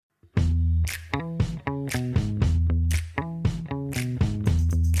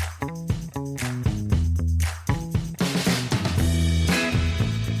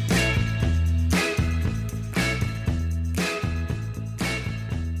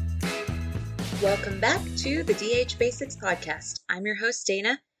Welcome back to the DH Basics Podcast. I'm your host,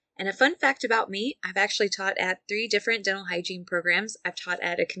 Dana, and a fun fact about me, I've actually taught at 3 different dental hygiene programs. I've taught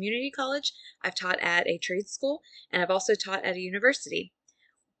at a community college, I've taught at a trade school, and I've also taught at a university.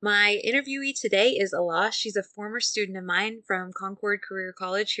 My interviewee today is Ala. She's a former student of mine from Concord Career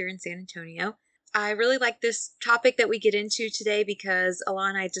College here in San Antonio. I really like this topic that we get into today because Ala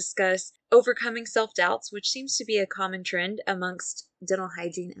and I discuss overcoming self-doubts, which seems to be a common trend amongst dental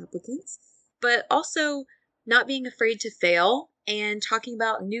hygiene applicants, but also not being afraid to fail and talking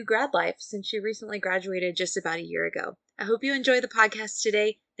about new grad life since she recently graduated just about a year ago. I hope you enjoy the podcast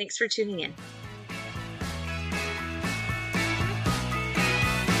today. Thanks for tuning in.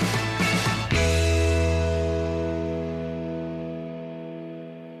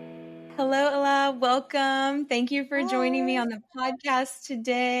 Hello, Ala. Welcome. Thank you for joining me on the podcast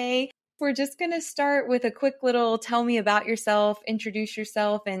today. We're just going to start with a quick little tell me about yourself, introduce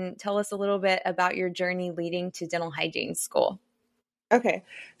yourself, and tell us a little bit about your journey leading to dental hygiene school. Okay,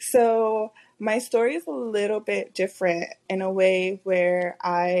 so my story is a little bit different in a way where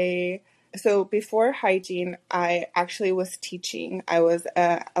so before hygiene, I actually was teaching. I was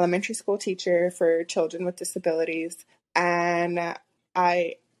an elementary school teacher for children with disabilities, and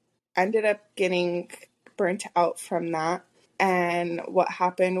I ended up getting burnt out from that. And what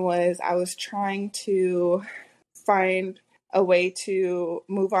happened was I was trying to find a way to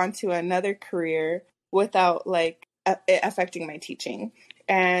move on to another career without it affecting my teaching.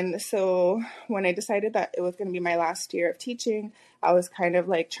 And so when I decided that it was going to be my last year of teaching, I was kind of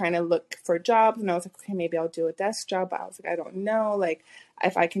like trying to look for jobs, and I was like, okay, maybe I'll do a desk job. But I was like, I don't know. Like,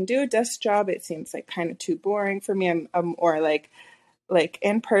 if I can do a desk job, it seems like kind of too boring for me. I'm more like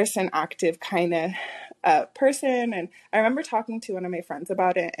in-person active kind of person. And I remember talking to one of my friends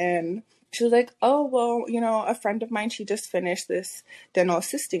about it, and she was like, oh, well, a friend of mine, she just finished this dental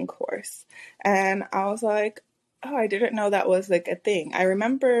assisting course. And I was like, oh, I didn't know that was like a thing. I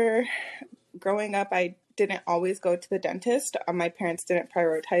remember growing up, I didn't always go to the dentist. My parents didn't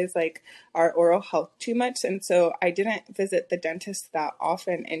prioritize like our oral health too much. And so I didn't visit the dentist that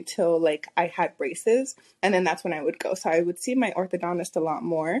often until like I had braces. And then that's when I would go. So I would see my orthodontist a lot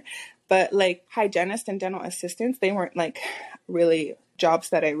more. But like hygienists and dental assistants, they weren't like really jobs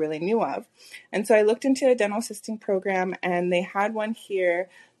that I really knew of. And so I looked into a dental assisting program, and they had one here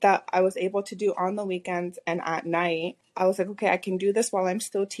that I was able to do on the weekends and at night. I was like, okay, I can do this while I'm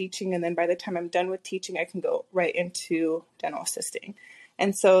still teaching. And then by the time I'm done with teaching, I can go right into dental assisting.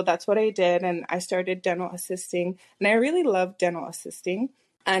 And so that's what I did. And I started dental assisting, and I really loved dental assisting.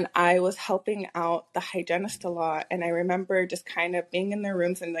 And I was helping out the hygienist a lot. And I remember just kind of being in their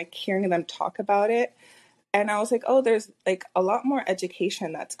rooms and like hearing them talk about it. And I was like, oh, there's like a lot more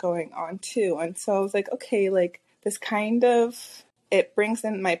education that's going on too. And so I was like, okay, like this kind of, it brings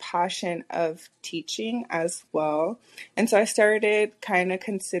in my passion of teaching as well. And so I started kind of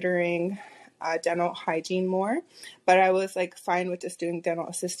considering dental hygiene more, but I was like fine with just doing dental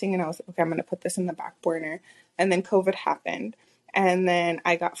assisting. And I was like, okay, I'm going to put this in the back burner. And then COVID happened, and then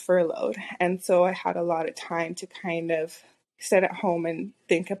I got furloughed. And so I had a lot of time to kind of sit at home and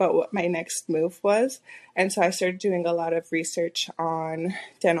think about what my next move was. And so I started doing a lot of research on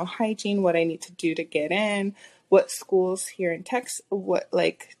dental hygiene, what I need to do to get in, what schools here in Texas,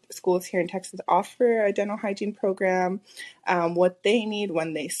 offer a dental hygiene program, what they need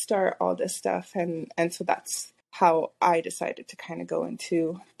when they start, all this stuff. And so that's how I decided to kind of go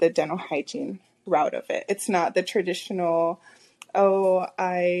into the dental hygiene route of it. It's not the traditional, oh,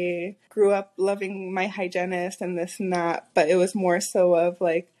 I grew up loving my hygienist and this and that, but it was more so of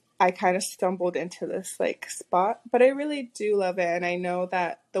like, I kind of stumbled into this like spot, but I really do love it. And I know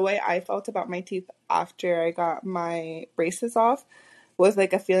that the way I felt about my teeth after I got my braces off was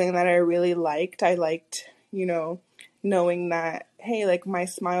like a feeling that I really liked. I liked, knowing that, hey, like my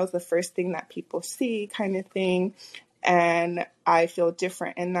smile is the first thing that people see kind of thing. And I feel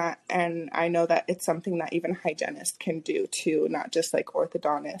different in that. And I know that it's something that even hygienists can do too, not just like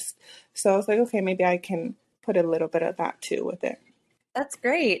orthodontists. So I was like, okay, maybe I can put a little bit of that too with it. That's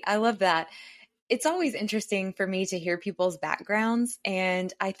great. I love that. It's always interesting for me to hear people's backgrounds.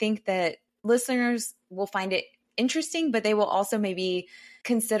 And I think that listeners will find it interesting, but they will also maybe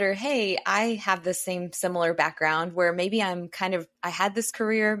consider, hey, I have the same similar background where maybe I had this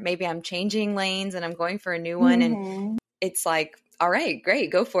career, maybe I'm changing lanes and I'm going for a new one. Mm-hmm. And it's like, all right,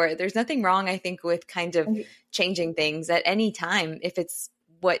 great, go for it. There's nothing wrong, I think, with kind of changing things at any time if it's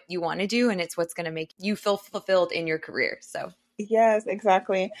what you want to do and it's what's going to make you feel fulfilled in your career. So yes,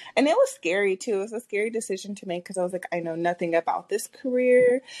 exactly. And it was scary too. It was a scary decision to make because I was like, I know nothing about this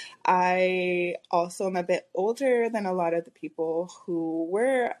career. I also am a bit older than a lot of the people who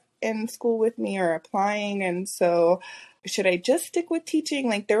were in school with me or applying. And so should I just stick with teaching?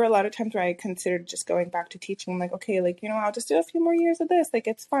 Like there were a lot of times where I considered just going back to teaching. I'm like, okay, like, I'll just do a few more years of this. Like,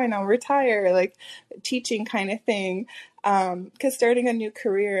 it's fine. I'll retire, like teaching kind of thing. Because starting a new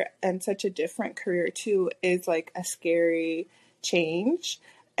career and such a different career too is like a scary change.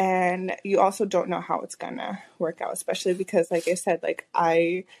 And you also don't know how it's gonna work out, especially because, like I said, like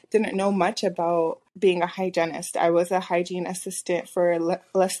I didn't know much about being a hygienist. I was a hygiene assistant for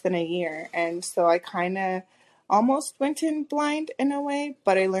less than a year. And so I kind of almost went in blind in a way,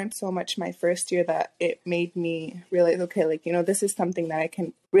 but I learned so much my first year that it made me realize, okay, like, this is something that I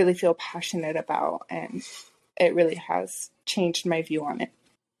can really feel passionate about. And it really has changed my view on it.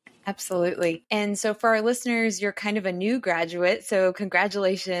 Absolutely. And so for our listeners, you're kind of a new graduate. So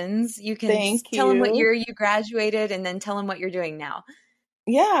congratulations. You can Thank tell them what you. year you graduated and then tell them what you're doing now.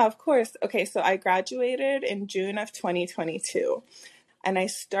 Yeah, of course. Okay, so I graduated in June of 2022 and I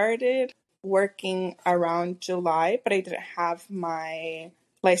started working around July, but I didn't have my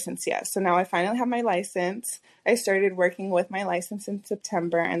license yet. So now I finally have my license. I started working with my license in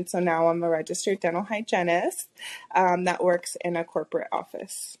September, and so now I'm a registered dental hygienist that works in a corporate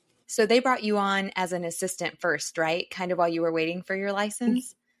office. So they brought you on as an assistant first, right? Kind of while you were waiting for your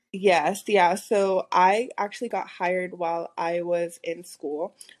license? Yes, yeah. So I actually got hired while I was in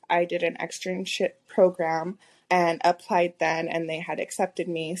school. I did an externship program and applied then, and they had accepted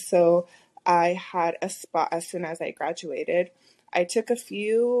me. So I had a spot as soon as I graduated. I took a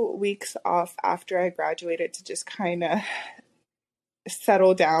few weeks off after I graduated to just kind of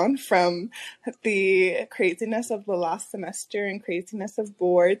settle down from the craziness of the last semester and craziness of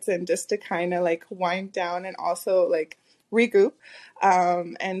boards, and just to kind of like wind down and also like regroup.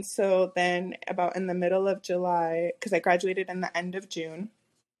 And so then about in the middle of July, because I graduated in the end of June,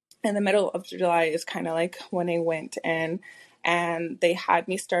 in the middle of July is kind of like when I went in, and they had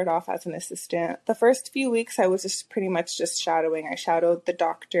me start off as an assistant. The first few weeks I was just pretty much just shadowing. I shadowed the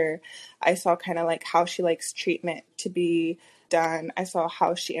doctor. I saw kind of like how she likes treatment to be done. I saw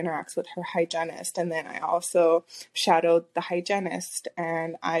how she interacts with her hygienist. And then I also shadowed the hygienist,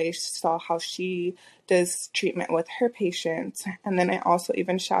 and I saw how she does treatment with her patients. And then I also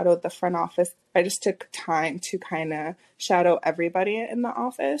even shadowed the front office. I just took time to kind of shadow everybody in the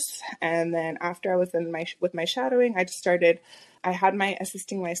office. And then after I was in with my shadowing, I had my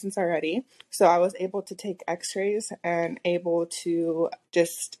assisting license already. So I was able to take x-rays and able to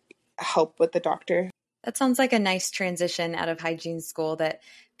just help with the doctor. That sounds like a nice transition out of hygiene school that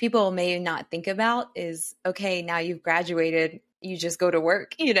people may not think about is, okay, now you've graduated, you just go to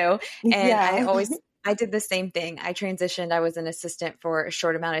work, And Yeah. I did the same thing. I transitioned. I was an assistant for a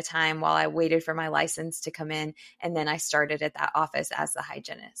short amount of time while I waited for my license to come in. And then I started at that office as the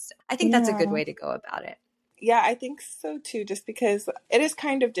hygienist. I think that's a good Yeah. way to go about it. Yeah, I think so too, just because it is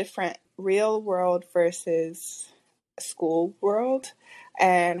kind of different, real world versus school world,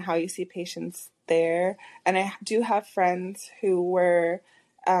 and how you see patients there. And I do have friends who were,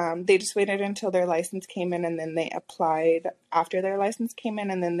 they just waited until their license came in and then they applied after their license came in,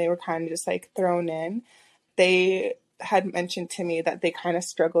 and then they were kind of just like thrown in. They had mentioned to me that they kind of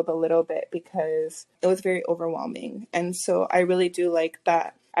struggled a little bit because it was very overwhelming. And so I really do like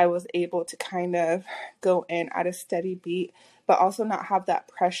that I was able to kind of go in at a steady beat, but also not have that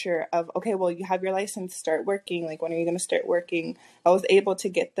pressure of, okay, well, you have your license, start working. Like, when are you going to start working? I was able to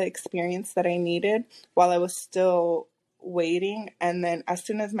get the experience that I needed while I was still waiting. And then as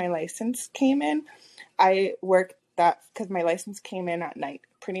soon as my license came in, I worked that because my license came in at night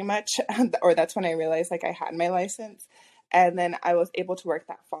pretty much, or that's when I realized like I had my license. And then I was able to work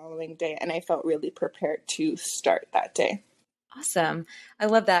that following day, and I felt really prepared to start that day. Awesome. I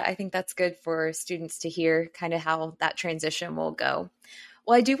love that. I think that's good for students to hear kind of how that transition will go.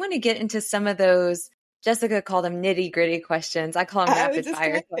 Well, I do want to get into some of those, Jessica called them nitty gritty questions. I call them I was rapid just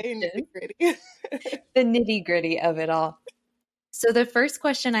fire going to say questions, nitty gritty. the nitty gritty of it all. So the first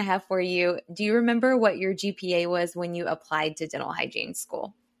question I have for you, do you remember what your GPA was when you applied to dental hygiene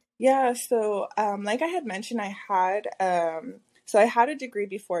school? Yeah, so like I had mentioned, I had a degree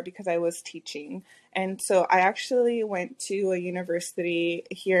before because I was teaching. And so I actually went to a university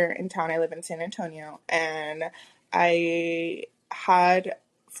here in town. I live in San Antonio, and I had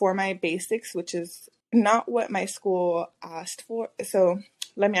for my basics, which is not what my school asked for. So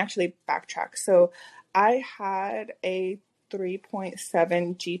let me actually backtrack. So I had a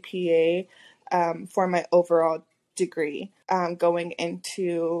 3.7 GPA for my overall degree going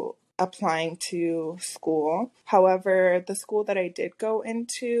into applying to school. However, the school that I did go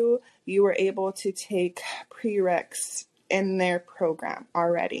into, you were able to take prereqs in their program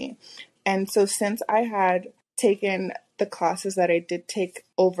already. And so since I had taken the classes that I did take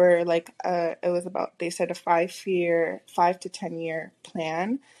over, like it was about, they said, a 5 year, 5 to 10 year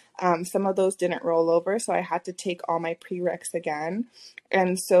plan. Some of those didn't roll over, so I had to take all my prereqs again.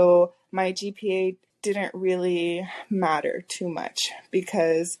 And so my GPA didn't really matter too much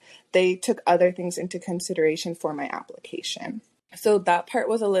because they took other things into consideration for my application. So that part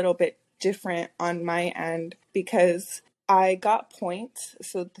was a little bit different on my end because I got points.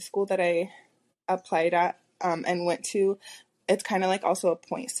 So the school that I applied at and went to, it's kind of like also a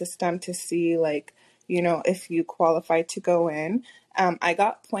point system to see, like, if you qualify to go in. I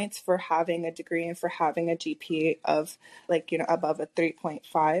got points for having a degree and for having a GPA of, like, above a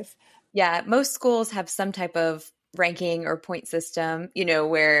 3.5. Yeah, most schools have some type of ranking or point system,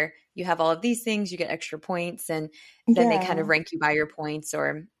 where you have all of these things, you get extra points, and then they kind of Yeah. rank you by your points,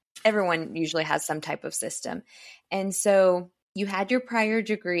 or everyone usually has some type of system. And so you had your prior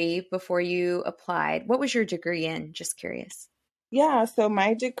degree before you applied. What was your degree in? Just curious. Yeah, so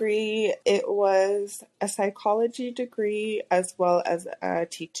my degree, it was a psychology degree as well as a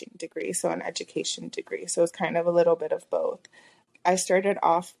teaching degree, so an education degree. So it's kind of a little bit of both. I started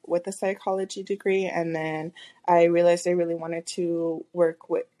off with a psychology degree, and then I realized I really wanted to work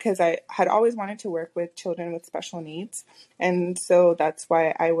with, because I had always wanted to work with children with special needs. And so that's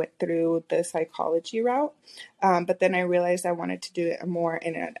why I went through the psychology route. But then I realized I wanted to do it more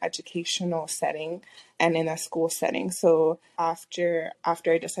in an educational setting and in a school setting. So after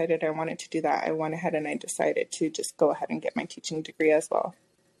I decided I wanted to do that, I went ahead and I decided to just go ahead and get my teaching degree as well.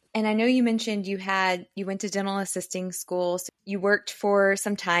 And I know you mentioned you went to dental assisting school. So you worked for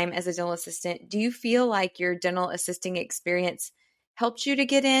some time as a dental assistant. Do you feel like your dental assisting experience helped you to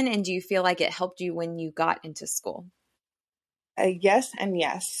get in? And do you feel like it helped you when you got into school? Yes and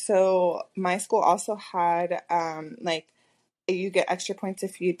yes. So my school also had like, you get extra points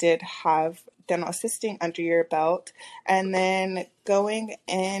if you did have dental assisting under your belt. And then going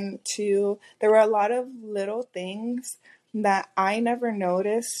into, there were a lot of little things that I never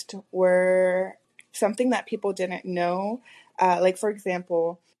noticed were something that people didn't know. Like, for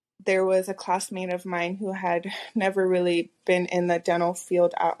example, there was a classmate of mine who had never really been in the dental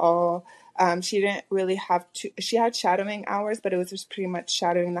field at all. She didn't really have to, she had shadowing hours, but it was just pretty much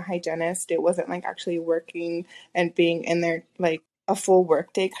shadowing the hygienist. It wasn't like actually working and being in there like a full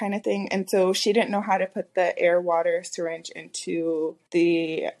workday kind of thing. And so she didn't know how to put the air water syringe into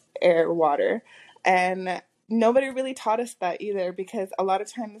the air water. And nobody really taught us that either, because a lot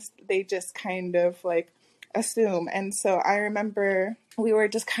of times they just kind of like assume. And so I remember we were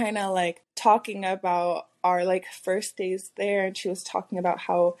just kind of like talking about our like first days there, and she was talking about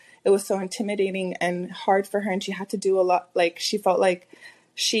how it was so intimidating and hard for her, and she had to do a lot. Like, she felt like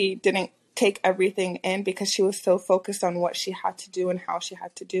she didn't take everything in because she was so focused on what she had to do and how she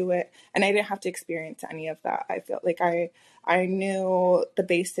had to do it. And I didn't have to experience any of that. I felt like I knew the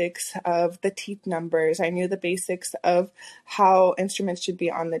basics of the teeth numbers. I knew the basics of how instruments should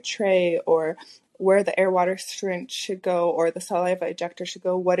be on the tray, or where the air water syringe should go, or the saliva ejector should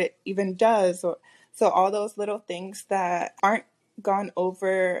go, what it even does. So all those little things that aren't gone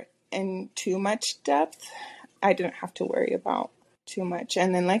over in too much depth, I didn't have to worry about too much.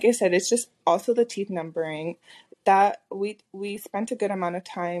 And then, like I said, it's just also the teeth numbering that we spent a good amount of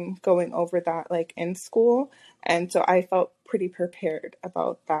time going over that, like, in school. And so I felt pretty prepared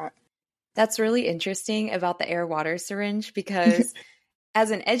about that. That's really interesting about the air water syringe because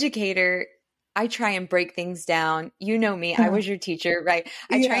as an educator, I try and break things down. You know me, I was your teacher, right?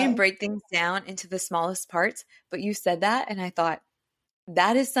 I try and Yeah. break things down into the smallest parts. But you said that, and I thought,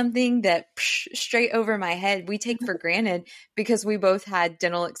 that is something that straight over my head we take for granted because we both had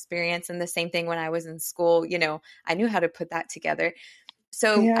dental experience, and the same thing when I was in school. I knew how to put that together.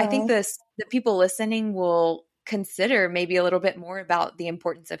 So I think Yeah. the people listening will consider maybe a little bit more about the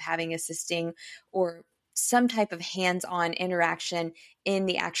importance of having assisting or some type of hands-on interaction in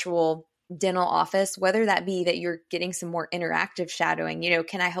the actual dental office, whether that be that you're getting some more interactive shadowing.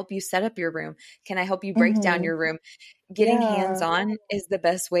 Can I help you set up your room? Can I help you break down Hmm. your room? Getting Yeah. hands-on is the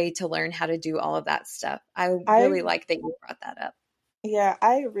best way to learn how to do all of that stuff. I I really like that you brought that up. Yeah,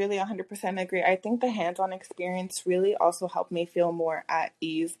 I really 100% agree. I think the hands-on experience really also helped me feel more at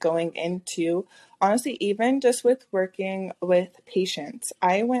ease going into, honestly, even just with working with patients.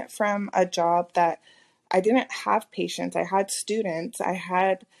 I went from a job that I didn't have patients. I had students. I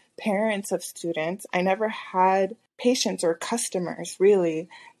had parents of students. I never had patients or customers really.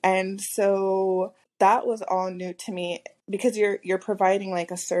 And so that was all new to me because you're providing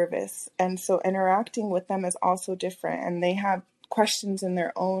like a service. And so interacting with them is also different, and they have questions in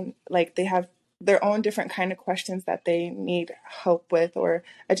their own, like, they have their own different kind of questions that they need help with, or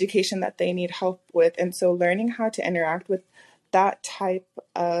education that they need help with. And so learning how to interact with that type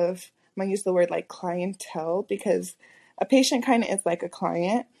of, I'm gonna use the word like clientele, because a patient kind of is like a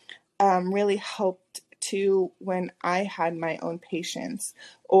client, really helped to when I had my own patients,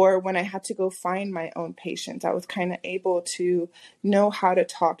 or when I had to go find my own patients. I was kind of able to know how to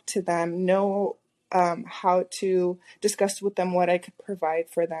talk to them, know how to discuss with them what I could provide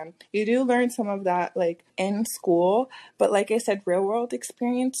for them. You do learn some of that like in school, but like I said, real world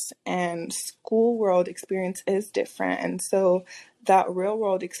experience and school world experience is different. And so that real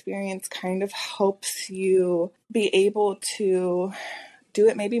world experience kind of helps you be able to do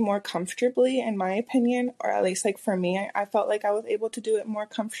it maybe more comfortably, in my opinion, or at least like for me, I felt like I was able to do it more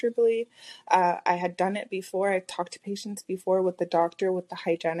comfortably. I had done it before. I talked to patients before with the doctor, with the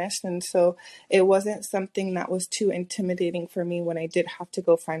hygienist, and so it wasn't something that was too intimidating for me when I did have to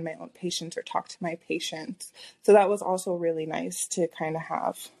go find my own patients or talk to my patients. So that was also really nice to kind of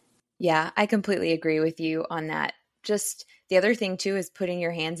have. Yeah, I completely agree with you on that. Just the other thing too is putting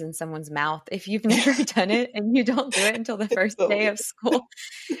your hands in someone's mouth. If you've never done it and you don't do it until the It's first so day weird. of school,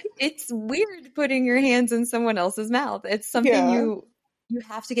 it's weird putting your hands in someone else's mouth. It's something Yeah. you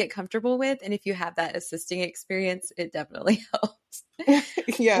have to get comfortable with, and if you have that assisting experience, it definitely helps.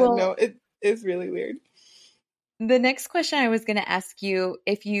 Yeah, no, Well, it is really weird. the next question I was going to ask you,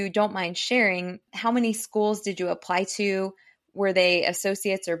 if you don't mind sharing, how many schools did you apply to? Were they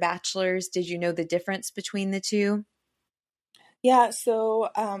associates or bachelors? Did you know the difference between the two? Yeah, so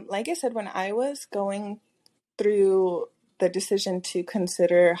like I said, when I was going through the decision to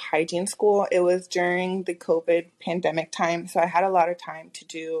consider hygiene school, it was during the COVID pandemic time. So I had a lot of time to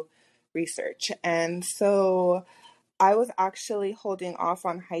do research. And so I was actually holding off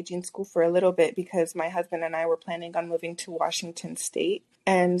on hygiene school for a little bit because my husband and I were planning on moving to Washington State.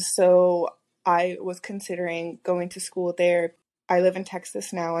 And so I was considering going to school there. I live in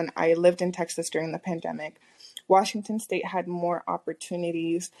Texas now, and I lived in Texas during the pandemic. Washington State had more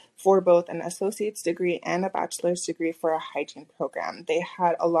opportunities for both an associate's degree and a bachelor's degree for a hygiene program. They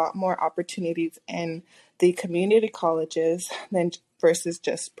had a lot more opportunities in the community colleges than versus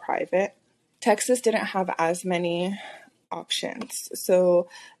just private. Texas didn't have as many options. So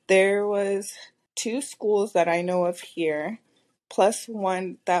there was two schools that I know of here, plus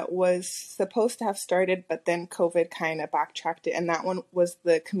one that was supposed to have started, but then COVID kind of backtracked it, and that one was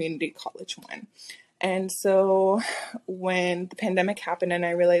the community college one. And so when the pandemic happened and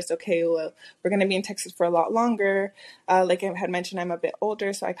I realized, okay, well, we're going to be in Texas for a lot longer. Like I had mentioned, I'm a bit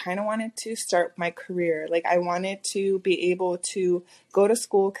older, so I kind of wanted to start my career. Like I wanted to be able to go to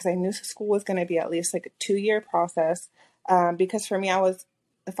school because I knew school was going to be at least like a 2-year process. Because for me, I was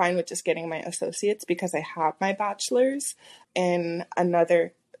fine with just getting my associates because I have my bachelor's in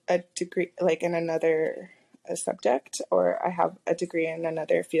another a degree, like in another a subject, or I have a degree in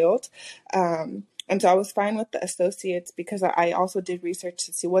another field. And so I was fine with the associates because I also did research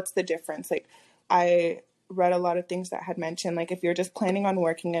to see what's the difference. Like I read a lot of things that had mentioned, like if you're just planning on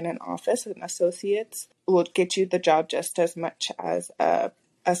working in an office, an associates will get you the job just as much as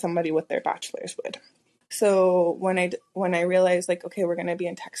somebody with their bachelor's would. So when I realized like, okay, we're gonna be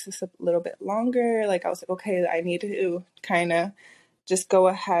in Texas a little bit longer, like I was like, okay, I need to kind of just go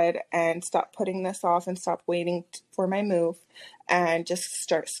ahead and stop putting this off and stop waiting for my move and just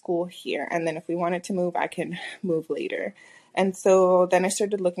start school here. And then if we wanted to move, I can move later. And so then I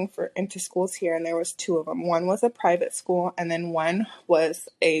started looking for into schools here, and there was two of them. One was a private school, and then one was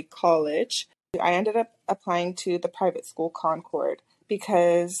a college. I ended up applying to the private school Concord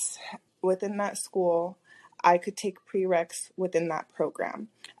because within that school, I could take prereqs within that program.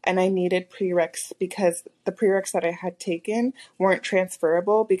 And I needed prereqs because the prereqs that I had taken weren't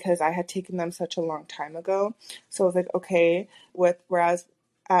transferable because I had taken them such a long time ago. So I was like, okay, whereas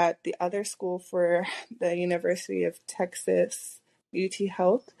at the other school for the University of Texas, UT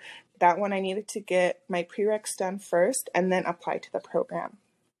Health, that one I needed to get my prereqs done first and then apply to the program.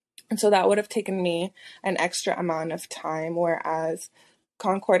 And so that would have taken me an extra amount of time, whereas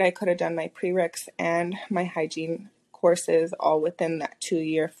Concord, I could have done my prereqs and my hygiene courses all within that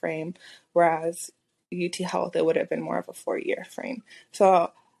 2-year frame, whereas UT Health, it would have been more of a 4-year frame.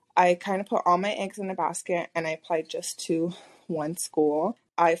 So I kind of put all my eggs in a basket and I applied just to one school.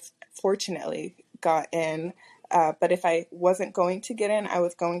 I fortunately got in, but if I wasn't going to get in, I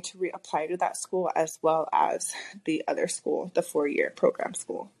was going to reapply to that school as well as the other school, the 4-year program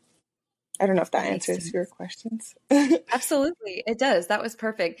school. I don't know if that That makes answers your sense. questions. Absolutely, it does. That was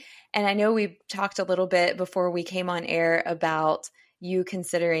perfect. And I know we talked a little bit before we came on air about you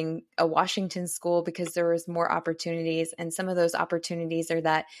considering a Washington school because there was more opportunities, and some of those opportunities are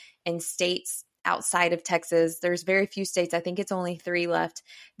that in states outside of Texas, there's very few states, I think it's only 3 left,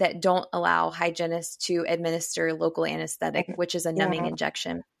 that don't allow hygienists to administer local anesthetic, which is a numbing Yeah.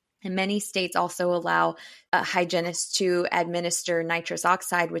 injection. And many states also allow hygienists to administer nitrous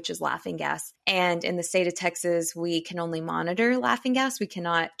oxide, which is laughing gas. And in the state of Texas, we can only monitor laughing gas. We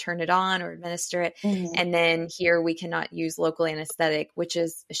cannot turn it on or administer it. Mm-hmm. And then here we cannot use local anesthetic, which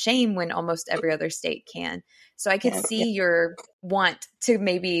is a shame when almost every other state can. So I could see your want to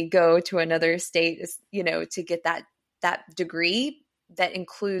maybe go to another state, to get that degree that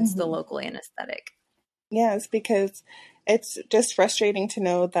includes the local anesthetic. Yes, because it's just frustrating to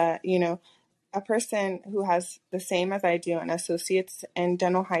know that, a person who has the same as I do, an associate's in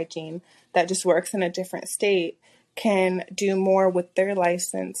dental hygiene that just works in a different state, can do more with their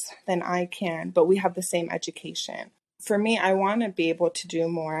license than I can, but we have the same education. For me, I want to be able to do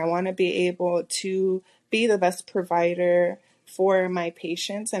more. I want to be able to be the best provider for my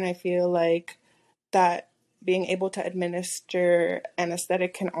patients. And I feel like that being able to administer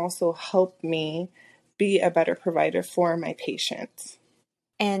anesthetic can also help me be a better provider for my patients.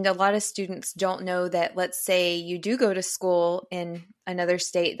 And a lot of students don't know that, let's say you do go to school in another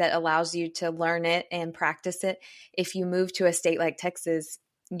state that allows you to learn it and practice it. If you move to a state like Texas,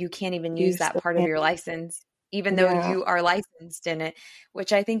 you can't even use that part of your license, even though you are licensed in it,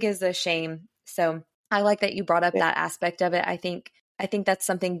 which I think is a shame. So I like that you brought up that aspect of it. I think that's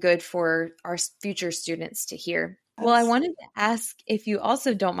something good for our future students to hear. Well, I wanted to ask if you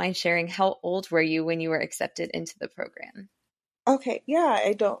also don't mind sharing, how old were you when you were accepted into the program? Okay, yeah,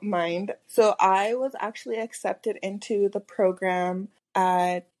 I don't mind. So I was actually accepted into the program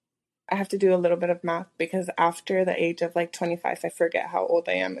at, I have to do a little bit of math because after the age of like 25, I forget how old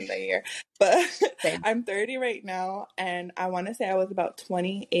I am in the year. But I'm 30 right now, and I want to say I was about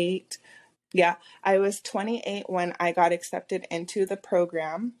 28. Yeah, I was 28 when I got accepted into the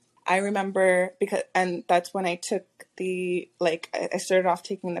program. I remember and that's when I took I started off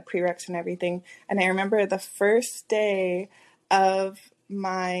taking the prereqs and everything. And I remember the first day of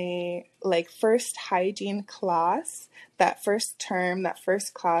my first hygiene class, that first term, that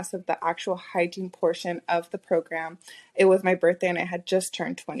first class of the actual hygiene portion of the program. It was my birthday and I had just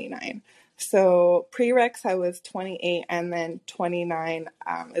turned 29. So prereqs, I was 28, and then 29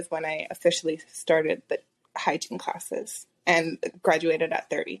 is when I officially started the hygiene classes and graduated at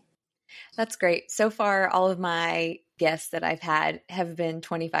 30. That's great. So far, all of my guests that I've had have been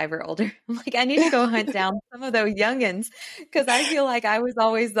 25 or older. I'm like, I need to go hunt down some of those youngins because I feel like I was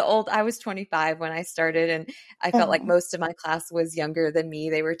always I was 25 when I started, and I felt like most of my class was younger than me.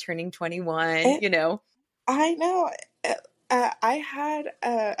 They were turning 21, I know. I had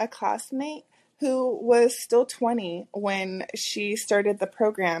a classmate who was still 20 when she started the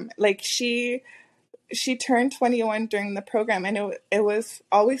program. She turned 21 during the program, and it was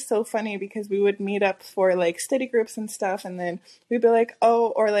always so funny because we would meet up for study groups and stuff, and then we'd be like, oh,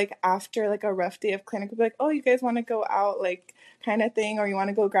 or after a rough day of clinic, we'd be like, oh, you guys want to go out kind of thing, or you want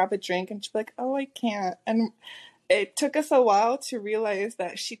to go grab a drink, and she'd be like, oh, I can't. And it took us a while to realize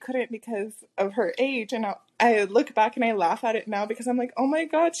that she couldn't because of her age, and I look back and I laugh at it now because I'm like, oh my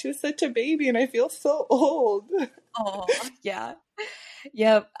God, she was such a baby and I feel so old. Oh, yeah.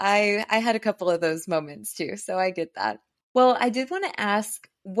 Yep. I had a couple of those moments too, so I get that. Well, I did want to ask,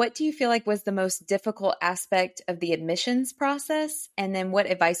 what do you feel like was the most difficult aspect of the admissions process? And then what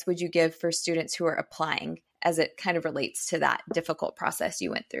advice would you give for students who are applying as it kind of relates to that difficult process you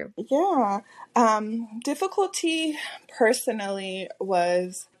went through? Yeah. Difficulty personally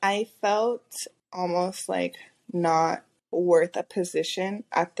was I felt almost not worth a position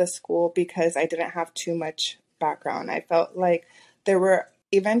at the school because I didn't have too much background. I felt like there were,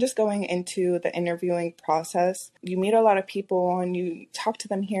 even just going into the interviewing process, you meet a lot of people and you talk to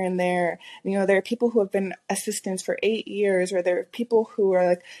them here and there. There are people who have been assistants for 8 years, or there are people who are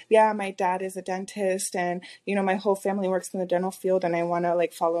like, yeah, my dad is a dentist and, my whole family works in the dental field and I want to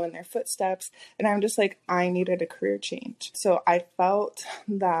follow in their footsteps. And I'm just I needed a career change. So I felt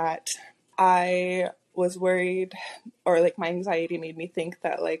that I was worried, or my anxiety made me think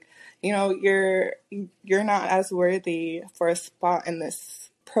that you're not as worthy for a spot in this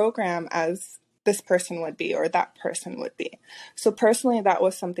program as this person would be or that person would be. So personally, that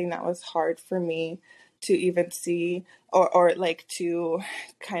was something that was hard for me to even see or to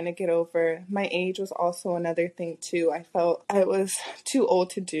kind of get over. My age was also another thing too. I felt I was too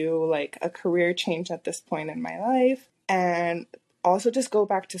old to do a career change at this point in my life. And also just go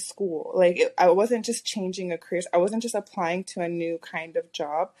back to school. Like I wasn't just changing a career. I wasn't just applying to a new kind of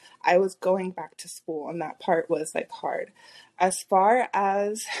job. I was going back to school, and that part was like hard. As far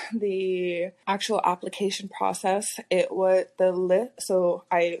as the actual application process, it was the list. So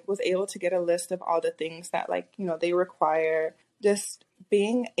I was able to get a list of all the things that, like, they require. Just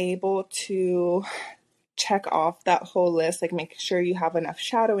being able to check off that whole list, like make sure you have enough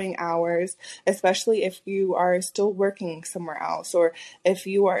shadowing hours, especially if you are still working somewhere else or if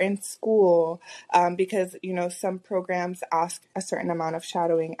you are in school, because, some programs ask a certain amount of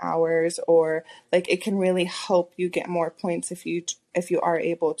shadowing hours, or like it can really help you get more points if you are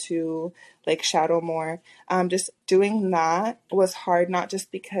able to like shadow more. Just doing that was hard, not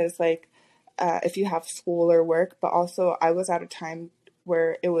just because like if you have school or work, but also I was at a time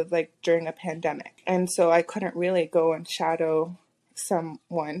where it was like during a pandemic. And so I couldn't really go and shadow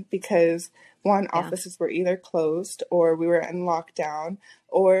someone because one, Yeah. offices were either closed or we were in lockdown,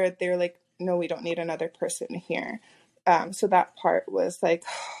 or they're like, no, we don't need another person here. So that part was like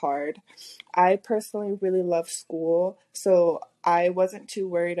hard. I personally really love school, so I wasn't too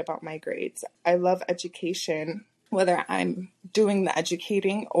worried about my grades. I love education, whether I'm doing the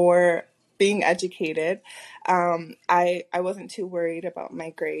educating or being educated. I wasn't too worried about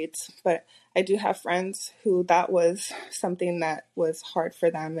my grades, but I do have friends who that was something that was hard for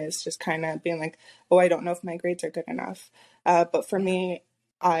them, is just kind of being like, oh, I don't know if my grades are good enough. But for Yeah. me,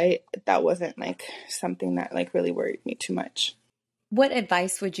 I that wasn't like something that like really worried me too much. What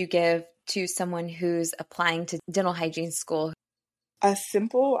advice would you give to someone who's applying to dental hygiene school? As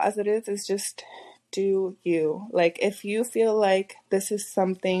simple as it is just do you. Like, if you feel like this is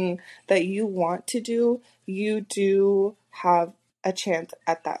something that you want to do, you do have a chance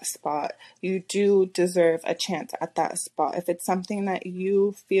at that spot. You do deserve a chance at that spot. If it's something that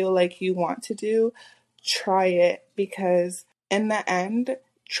you feel like you want to do, try it, because in the end,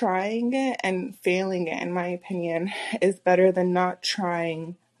 trying it and failing it, in my opinion, is better than not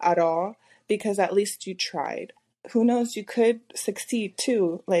trying at all, because at least you tried. Who knows, you could succeed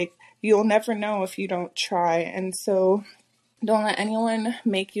too. Like, you'll never know if you don't try. And so don't let anyone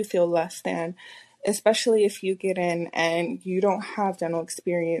make you feel less than, especially if you get in and you don't have dental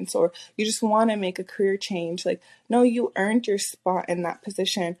experience or you just want to make a career change. Like, no, you earned your spot in that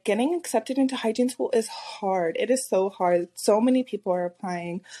position. Getting accepted into hygiene school is hard. It is so hard. So many people are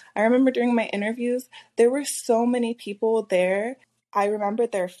applying. I remember during my interviews, there were so many people there. I remember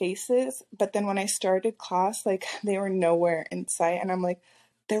their faces, but then when I started class, like, they were nowhere in sight. And I'm like,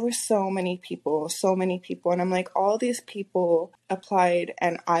 there were so many people, so many people. And I'm like, all these people applied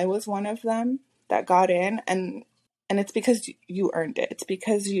and I was one of them that got in. And it's because you earned it. It's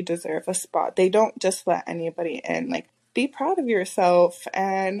because you deserve a spot. They don't just let anybody in. Like, be proud of yourself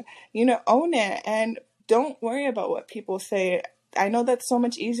and, own it, and don't worry about what people say. I know that's so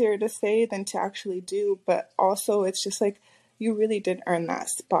much easier to say than to actually do, but also it's just like, you really did earn that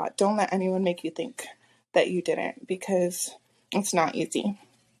spot. Don't let anyone make you think that you didn't, because it's not easy.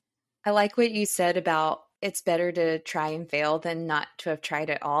 I like what you said about it's better to try and fail than not to have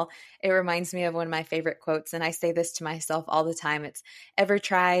tried at all. It reminds me of one of my favorite quotes, and I say this to myself all the time. It's ever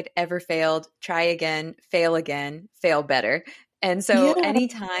tried, ever failed, try again, fail better. And so Yeah.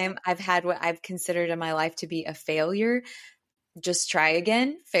 anytime I've had what I've considered in my life to be a failure, just try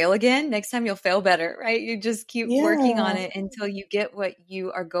again, fail again. Next time you'll fail better, right? You just keep working on Yeah. it until you get what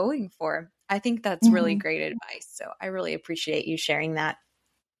you are going for. I think that's really Mhm. great advice. So I really appreciate you sharing that.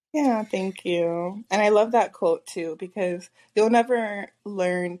 Yeah, thank you. And I love that quote too, because you'll never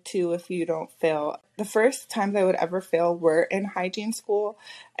learn to if you don't fail. The first times I would ever fail were in hygiene school.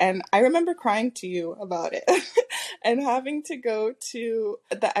 And I remember crying to you about it and having to go to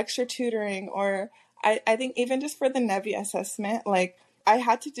the extra tutoring, or I think even just for the NEVI assessment, like, I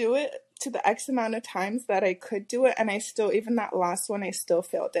had to do it to the X amount of times that I could do it. And I still, even that last one, I still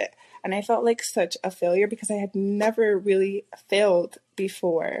failed it. And I felt like such a failure because I had never really failed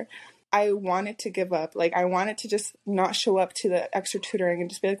before. I wanted to give up. Like, I wanted to just not show up to the extra tutoring and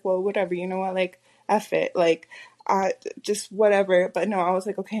just be like, well, whatever, you know what? Like, F it. Like, just whatever. But no, I was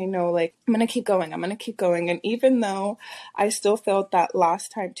like, okay, no, like, I'm going to keep going. I'm going to keep going. And even though I still failed that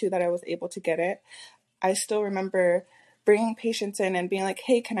last time too, that I was able to get it, I still remember bringing patients in and being like,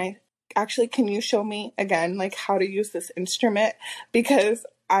 hey, can you show me again, like, how to use this instrument? Because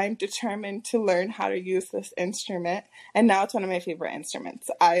I'm determined to learn how to use this instrument. And now it's one of my favorite instruments.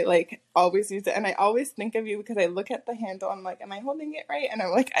 I like always use it. And I always think of you because I look at the handle. I'm like, am I holding it right? And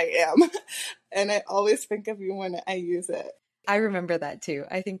I'm like, I am. And I always think of you when I use it. I remember that too.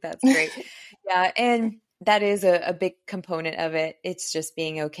 I think that's great. Yeah, and that is a big component of it. It's just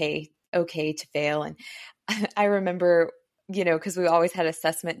being okay to fail. And I remember because we always had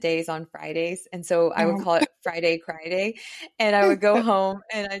assessment days on Fridays. And so I would Um, call it Friday Cry Day. And I would go home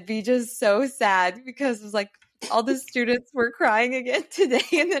and I'd be just so sad because it was like all the students were crying again today.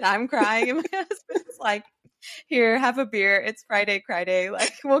 And then I'm crying. And my husband's like, here, have a beer. It's Friday Cry Day.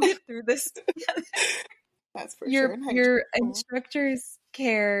 Like, we'll get through this together. that's for sure Your in hygiene your school. instructors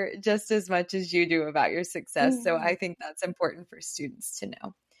care just as much as you do about your success. So Mhm. I think that's important for students to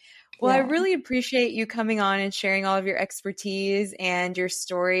know. Well, I Yeah, really appreciate you coming on and sharing all of your expertise and your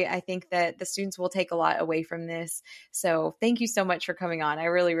story. I think that the students will take a lot away from this. So thank you so much for coming on. I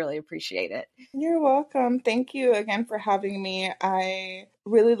really, really appreciate it. you're welcome. Thank you again for having me. I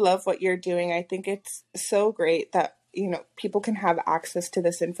really love what you're doing. I think it's so great that, people can have access to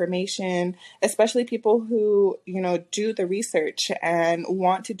this information, especially people who, do the research and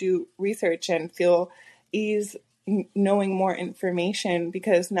want to do research and feel ease knowing more information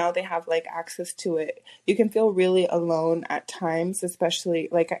because now they have like access to it. You can feel really alone at times, especially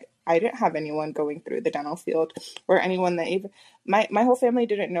like I didn't have anyone going through the dental field or anyone that even my whole family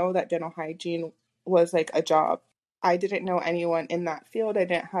didn't know that dental hygiene was like a job. I didn't know anyone in that field. I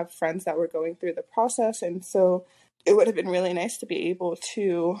didn't have friends that were going through the process. And so it would have been really nice to be able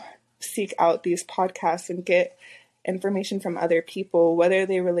to seek out these podcasts and get information from other people, whether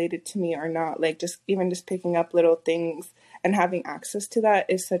they related to me or not. Like just picking up little things and having access to that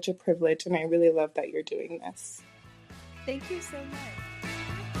is such a privilege. And I really love that you're doing this. Thank you so much.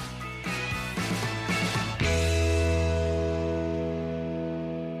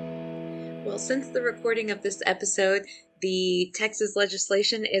 Well, since the recording of this episode, the Texas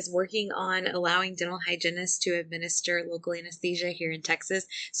legislation is working on allowing dental hygienists to administer local anesthesia here in Texas.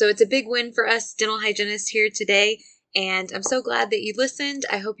 So it's a big win for us dental hygienists here today. And I'm so glad that you listened.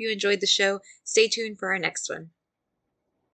 I hope you enjoyed the show. Stay tuned for our next one.